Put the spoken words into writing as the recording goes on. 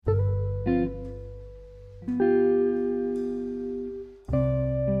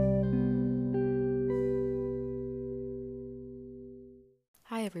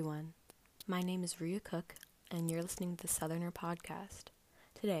My name is Rhea Cook, and you're listening to the Southerner Podcast.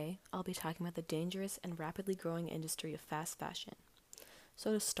 Today, I'll be talking about the dangerous and rapidly growing industry of fast fashion.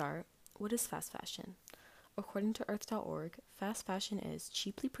 So to start, what is fast fashion? According to Earth.org, fast fashion is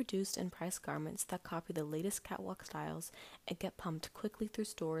cheaply produced and priced garments that copy the latest catwalk styles and get pumped quickly through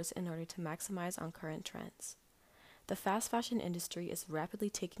stores in order to maximize on current trends. The fast fashion industry is rapidly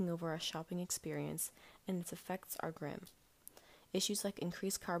taking over our shopping experience, and its effects are grim. Issues like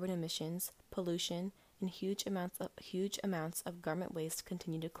increased carbon emissions, pollution, and huge amounts of garment waste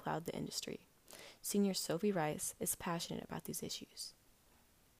continue to cloud the industry. Senior Sophie Rice is passionate about these issues.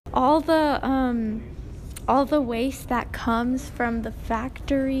 All the waste that comes from the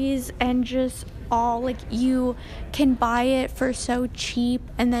factories and just you can buy it for so cheap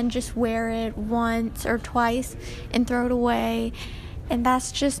and then just wear it once or twice and throw it away, and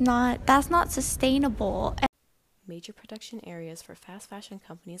that's not sustainable. Major production areas for fast fashion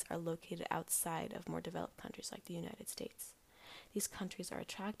companies are located outside of more developed countries like the United States. These countries are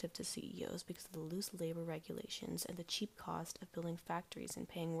attractive to CEOs because of the loose labor regulations and the cheap cost of building factories and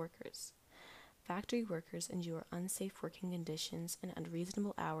paying workers. Factory workers endure unsafe working conditions and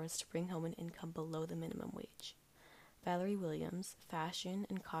unreasonable hours to bring home an income below the minimum wage. Valerie Williams, fashion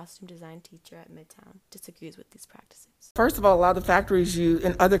and costume design teacher at Midtown, disagrees with these practices. First of all, a lot of factories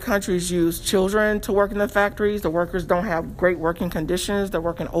in other countries use children to work in the factories. The workers don't have great working conditions. They're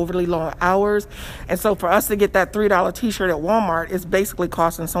working overly long hours. And so for us to get that $3 t-shirt at Walmart, it's basically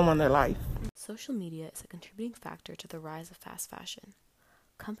costing someone their life. Social media is a contributing factor to the rise of fast fashion.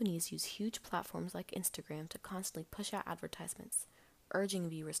 Companies use huge platforms like Instagram to constantly push out advertisements, urging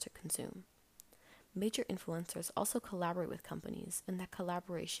viewers to consume. Major influencers also collaborate with companies, and that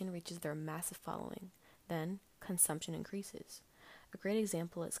collaboration reaches their massive following. Then, consumption increases. A great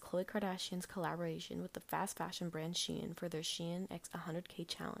example is Khloe Kardashian's collaboration with the fast fashion brand Shein for their Shein X 100K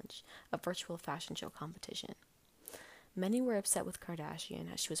Challenge, a virtual fashion show competition. Many were upset with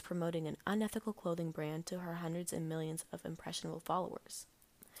Kardashian as she was promoting an unethical clothing brand to her hundreds and millions of impressionable followers.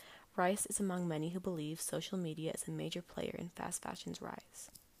 Rice is among many who believe social media is a major player in fast fashion's rise.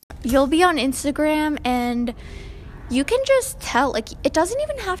 You'll be on Instagram and you can just tell, it doesn't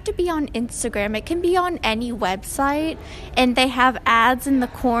even have to be on Instagram. It can be on any website, and they have ads in the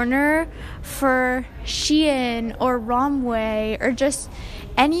corner for Shein or Romwe or just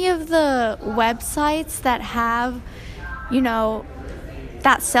any of the websites that have,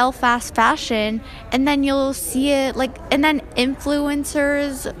 that sell fast fashion, and then you'll see it and then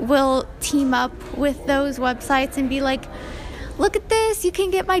influencers will team up with those websites and be like, look at this, you can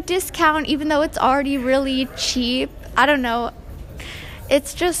get my discount even though it's already really cheap. I don't know.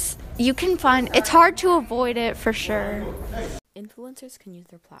 It's just, it's hard to avoid it for sure. Influencers can use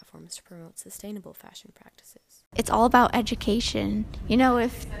their platforms to promote sustainable fashion practices. It's all about education.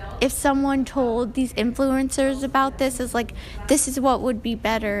 If someone told these influencers about this is what would be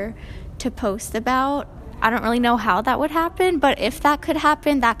better to post about, I don't really know how that would happen, but if that could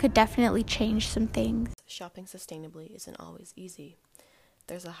happen, that could definitely change some things. Shopping sustainably isn't always easy.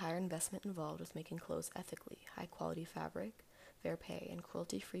 There's a higher investment involved with making clothes ethically. High-quality fabric, fair pay, and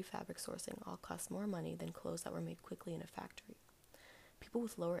cruelty-free fabric sourcing all cost more money than clothes that were made quickly in a factory. People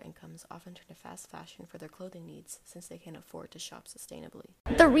with lower incomes often turn to fast fashion for their clothing needs since they can't afford to shop sustainably.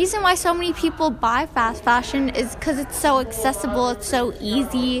 The reason why so many people buy fast fashion is because it's so accessible, it's so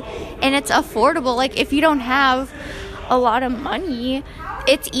easy, and it's affordable. If you don't have a lot of money,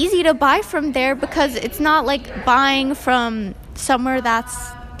 it's easy to buy from there because it's not like buying from somewhere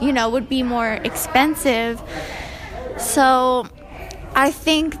that's, would be more expensive. So I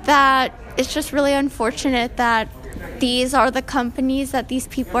think that it's just really unfortunate that these are the companies that these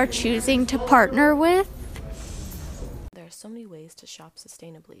people are choosing to partner with. There are so many ways to shop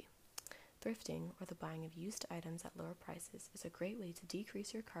sustainably. Thrifting, or the buying of used items at lower prices, is a great way to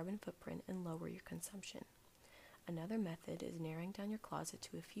decrease your carbon footprint and lower your consumption. Another method is narrowing down your closet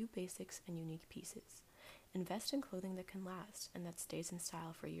to a few basics and unique pieces. Invest in clothing that can last and that stays in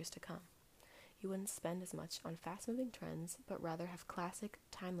style for years to come. You wouldn't spend as much on fast-moving trends, but rather have classic,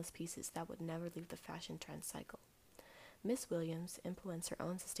 timeless pieces that would never leave the fashion trend cycle. Miss Williams implements her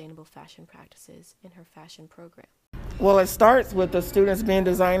own sustainable fashion practices in her fashion program. Well, it starts with the students being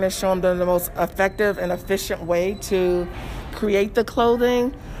designers, showing them the most effective and efficient way to create the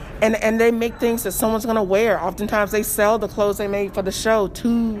clothing. And they make things that someone's going to wear. Oftentimes they sell the clothes they made for the show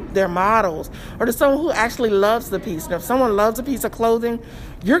to their models or to someone who actually loves the piece. And if someone loves a piece of clothing,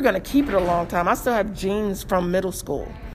 you're going to keep it a long time. I still have jeans from middle school.